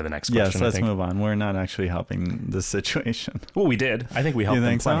can move on to the next question. Yes, let's move on. We're not actually helping this situation. Well, we did. I think we helped You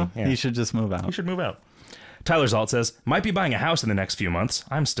them think plenty. so? Yeah. He should just move out. He should move out. Tyler Zalt says, might be buying a house in the next few months.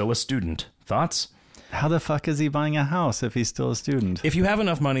 I'm still a student. Thoughts? How the fuck is he buying a house if he's still a student? If you have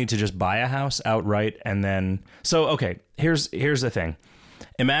enough money to just buy a house outright and then... So, okay, here's the thing.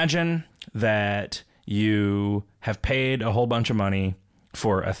 Imagine that you have paid a whole bunch of money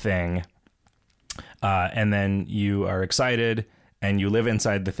for a thing, and then you are excited and you live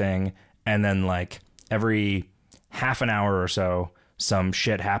inside the thing, and then like every half an hour or so, some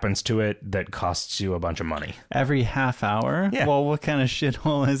shit happens to it that costs you a bunch of money. Every half hour? Yeah. Well, what kind of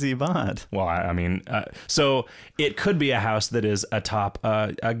shithole has he bought? Well, I mean, so it could be a house that is atop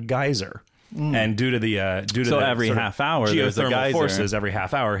a geyser. And due to the every sort of half hour, there's a geothermal geyser. forces, every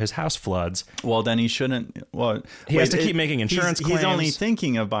half hour his house floods. Well, then he shouldn't. Well, He has to keep making insurance claims. He's only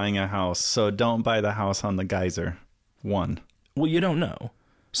thinking of buying a house, so don't buy the house on the geyser. One. Well, you don't know.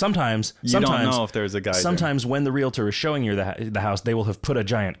 Sometimes don't know if there's a geyser. Sometimes when the realtor is showing you the house, they will have put a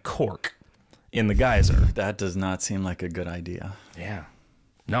giant cork in the geyser. That does not seem like a good idea. Yeah.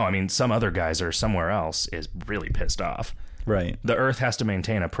 No, I mean, some other geyser somewhere else is really pissed off. Right. The earth has to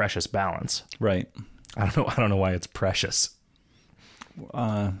maintain a precious balance. Right. I don't know why it's precious.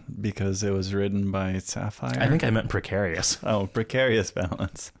 Because it was written by Sapphire. I think I meant precarious. Oh, precarious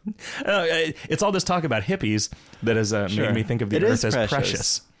balance. It's all this talk about hippies that has made me think of the It earth is as precious.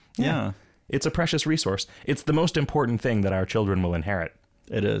 precious. Yeah, It's a precious resource. It's the most important thing that our children will inherit.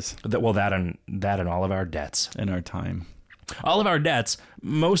 it is That and all of our debts. in our time. All of our debts,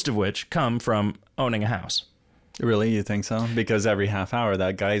 most of which come from owning a house. Really, you think so? Because every half hour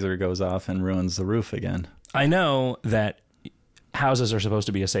that geyser goes off and ruins the roof again. I know that houses are supposed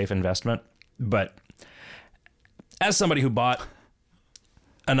to be a safe investment, but as somebody who bought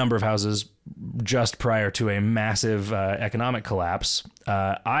a number of houses just prior to a massive economic collapse,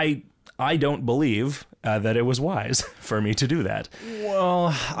 I don't believe that it was wise for me to do that.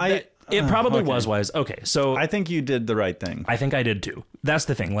 Well, It probably okay. was wise. Okay, so I think you did the right thing. I think I did too. That's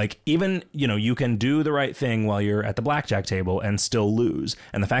the thing. Like, even, you can do the right thing while you're at the blackjack table and still lose.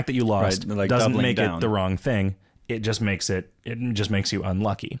 And the fact that you lost Right, like doesn't doubling make down. it the wrong thing. It just makes you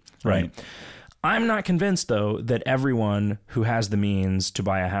unlucky. Right. I'm not convinced, though, that everyone who has the means to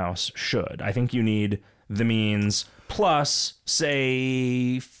buy a house should. I think you need the means plus,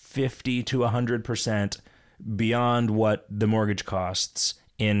 say, 50 to 100% beyond what the mortgage costs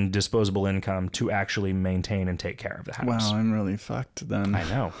in disposable income to actually maintain and take care of the house. Wow, I'm really fucked then. I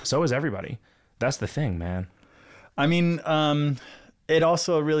know. So is everybody. That's the thing, man. I mean, it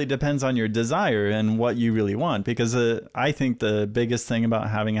also really depends on your desire and what you really want, because I think the biggest thing about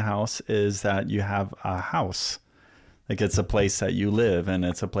having a house is that you have a house. Like, it's a place that you live, and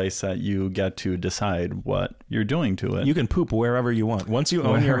it's a place that you get to decide what you're doing to it. You can poop wherever you want. Once you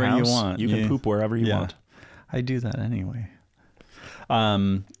own your Wherever you house, want. you can poop wherever you want. I do that anyway.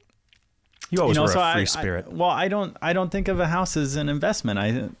 You always were a free spirit. I don't think of a house as an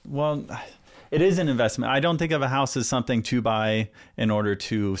investment. It is an investment. I don't think of a house as something to buy in order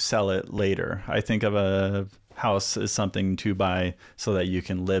to sell it later. I think of a house as something to buy so that you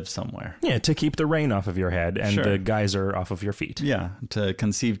can live somewhere. Yeah, to keep the rain off of your head and Sure. the geyser off of your feet. Yeah, to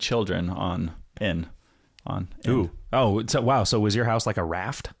conceive children in. Ooh. Oh, wow. So was your house like a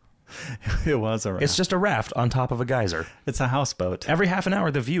raft? It was a raft. It's just a raft on top of a geyser. It's a houseboat. Every half an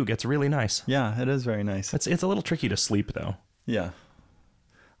hour, the view gets really nice. Yeah, it is very nice. It's a little tricky to sleep, though. Yeah.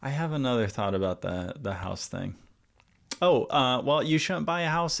 I have another thought about the house thing. Oh, well, you shouldn't buy a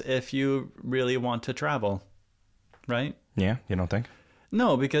house if you really want to travel, right? Yeah, you don't think?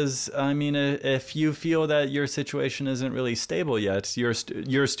 No, because, I mean, if you feel that your situation isn't really stable yet, you're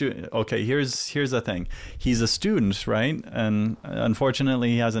a student. Okay, here's the thing. He's a student, right? And unfortunately,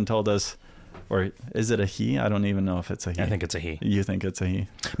 he hasn't told us, or is it a he? I don't even know if it's a he. I think it's a he. You think it's a he?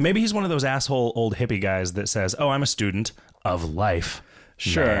 Maybe he's one of those asshole old hippie guys that says, oh, I'm a student of life.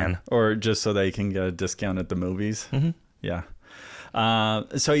 Sure. Man. Or just so they can get a discount at the movies. Mm-hmm. Yeah.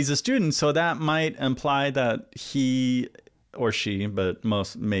 So he's a student, so that might imply that he or she, but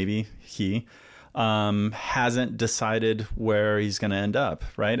maybe he, hasn't decided where he's going to end up,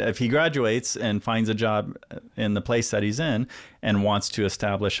 right? If he graduates and finds a job in the place that he's in and wants to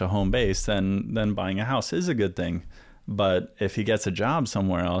establish a home base, then buying a house is a good thing. But if he gets a job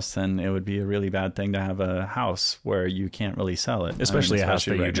somewhere else, then it would be a really bad thing to have a house where you can't really sell it. Especially a house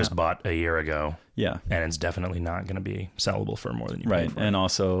that right you just now. bought a year ago. Yeah. And it's definitely not going to be sellable for more than you paid Right. for. And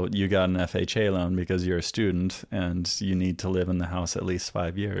also you got an FHA loan because you're a student and you need to live in the house at least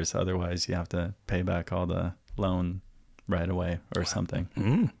 5 years. Otherwise you have to pay back all the loan right away or something.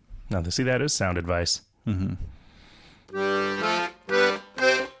 Now, see, that is sound advice. Mm-hmm.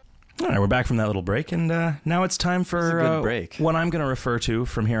 All right, we're back from that little break, and now it's time for a good break. What I'm going to refer to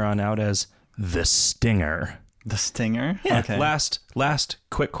from here on out as the stinger. The stinger? Yeah. Okay. Last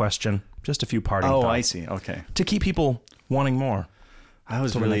quick question. Just a few parting thoughts. Oh, I see. Okay. To keep people wanting more. I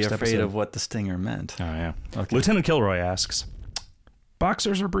was Till the really next afraid episode. of what the stinger meant. Oh, yeah. Okay. Lieutenant Kilroy asks,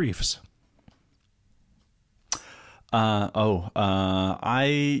 boxers or briefs? I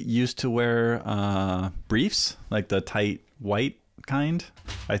used to wear briefs, like the tight white kind.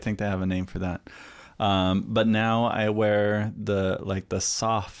 I think they have a name for that. But now I wear the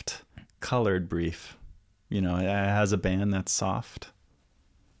soft colored brief. You know, it has a band that's soft.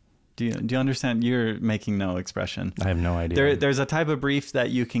 Do you understand? You're making no expression. I have no idea. There's a type of brief that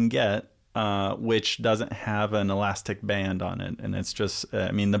you can get which doesn't have an elastic band on it, and it's just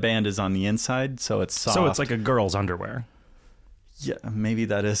the band is on the inside, so it's soft. So it's like a girl's underwear. Yeah, maybe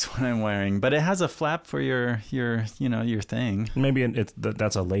that is what I'm wearing, but it has a flap for your thing. Maybe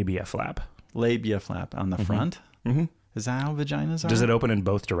that's a labia flap. Labia flap on the front. Mm-hmm. Is that how vaginas are? Does it open in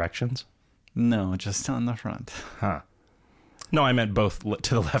both directions? No, just on the front. Huh. No, I meant both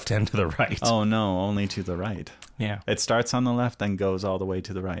to the left and to the right. Oh no, only to the right. Yeah. It starts on the left, then goes all the way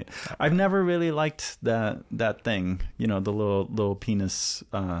to the right. I've never really liked that thing. You know, the little penis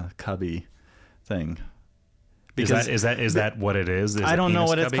cubby thing. Because is that what it is? I don't know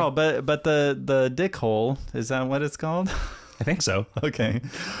what it's called, but the dick hole, is that what it's called? I think so. Okay.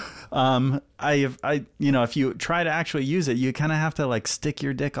 If you try to actually use it, you kind of have to like stick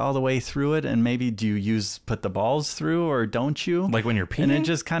your dick all the way through it, and maybe put the balls through, or don't you? Like when you're peeing? And it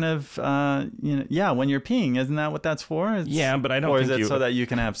just kind of, when you're peeing, isn't that what that's for? Yeah, but I don't or think is it so that you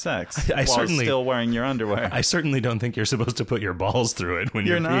can have sex I while certainly- still wearing your underwear? I certainly don't think you're supposed to put your balls through it when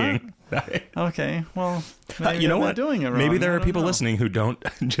you're not? peeing. Okay, well, maybe You know I'm what? doing it wrong. Maybe there I are don't people know. listening who don't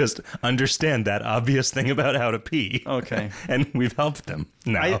just understand that obvious thing about how to pee. Okay. And we've helped them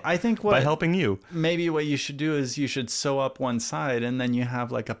now. I think by helping you. Maybe what you should do is you should sew up one side, and then you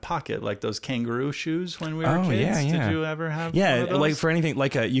have like a pocket, like those kangaroo shoes when we were kids. Yeah. Did you ever have Yeah, one of those? like for anything,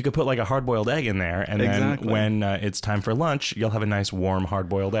 you could put like a hard-boiled egg in there, and Exactly. then when it's time for lunch, you'll have a nice warm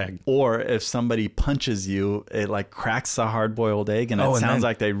hard-boiled egg. Or if somebody punches you, it like cracks the hard-boiled egg, and it and sounds then-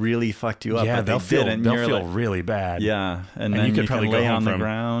 like they really fucked you up. Yeah, but they'll they didn't. feel You're feel like, really bad. yeah, and And then you could probably can lay go home on from the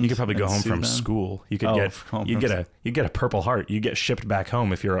ground. You could probably go and home sue from them. school. You could Oh, get home you from get a Purple Heart. You get shipped back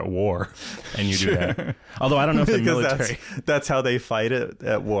home if you're at war, and you do that. Although I don't know if the Because military. that's how they fight it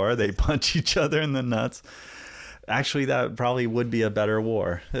at war. They punch each other in the nuts. Actually, that probably would be a better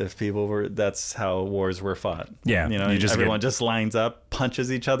war if people were. That's how wars were fought. Yeah, everyone just lines up,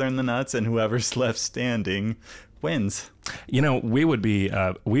 punches each other in the nuts, and whoever's left standing wins. You know, we would be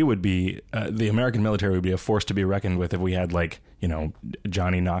the American military would be a force to be reckoned with if we had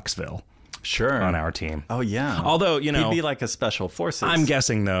Johnny Knoxville Sure. on our team. Oh yeah. Although he'd be like a special forces. I'm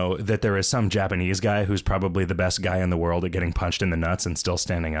guessing though that there is some Japanese guy who's probably the best guy in the world at getting punched in the nuts and still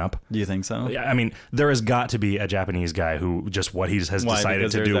standing up. Do you think so? I mean, there has got to be a Japanese guy who just what he has Why? decided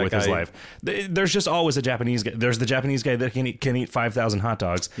Because to there's do that with his guy- life. There's just always a Japanese guy. There's the Japanese guy that can eat 5,000 hot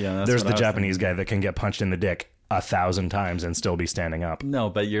dogs. Yeah, that's There's what the I was Japanese guy that can get punched in the dick 1,000 times and still be standing up. No,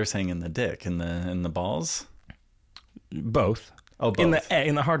 but you're saying in the dick, in the balls, Both. Oh, both.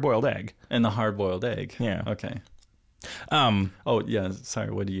 In the hard-boiled egg. in the hard-boiled egg. Yeah. Okay. Um. Oh yeah. Sorry.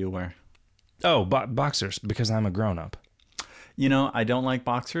 What do you wear? Oh, boxers because I'm a grown-up. You know, I don't like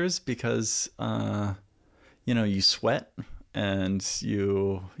boxers because, you sweat and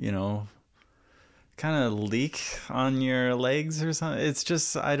you kind of leak on your legs or something. It's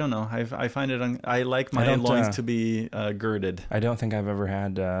just, I don't know. I find it, I like my loins to be girded. I don't think I've ever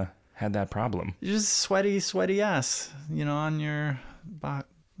had that problem. You're just sweaty ass, on your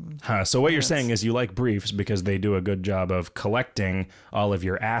Huh, so what you're saying is you like briefs because they do a good job of collecting all of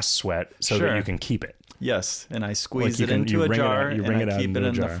your ass sweat so Sure. that you can keep it. Yes, and I squeeze you it can- into you a wring it out- jar you and wring it I out keep it into a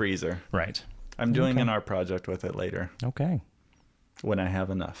in the jar. freezer. Right. I'm doing an art project with it later Okay. when I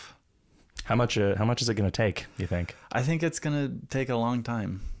have enough. How much is it going to take, you think? I think it's going to take a long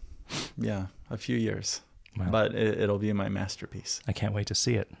time. Yeah, a few years. Wow. But it'll be my masterpiece. I can't wait to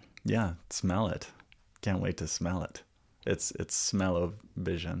see it. Yeah, smell it. Can't wait to smell it. It's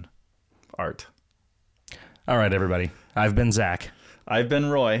smell-o-vision art. All right, everybody. I've been Zach. I've been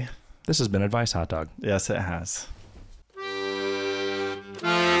Roy. This has been Advice Hot Dog. Yes, it has.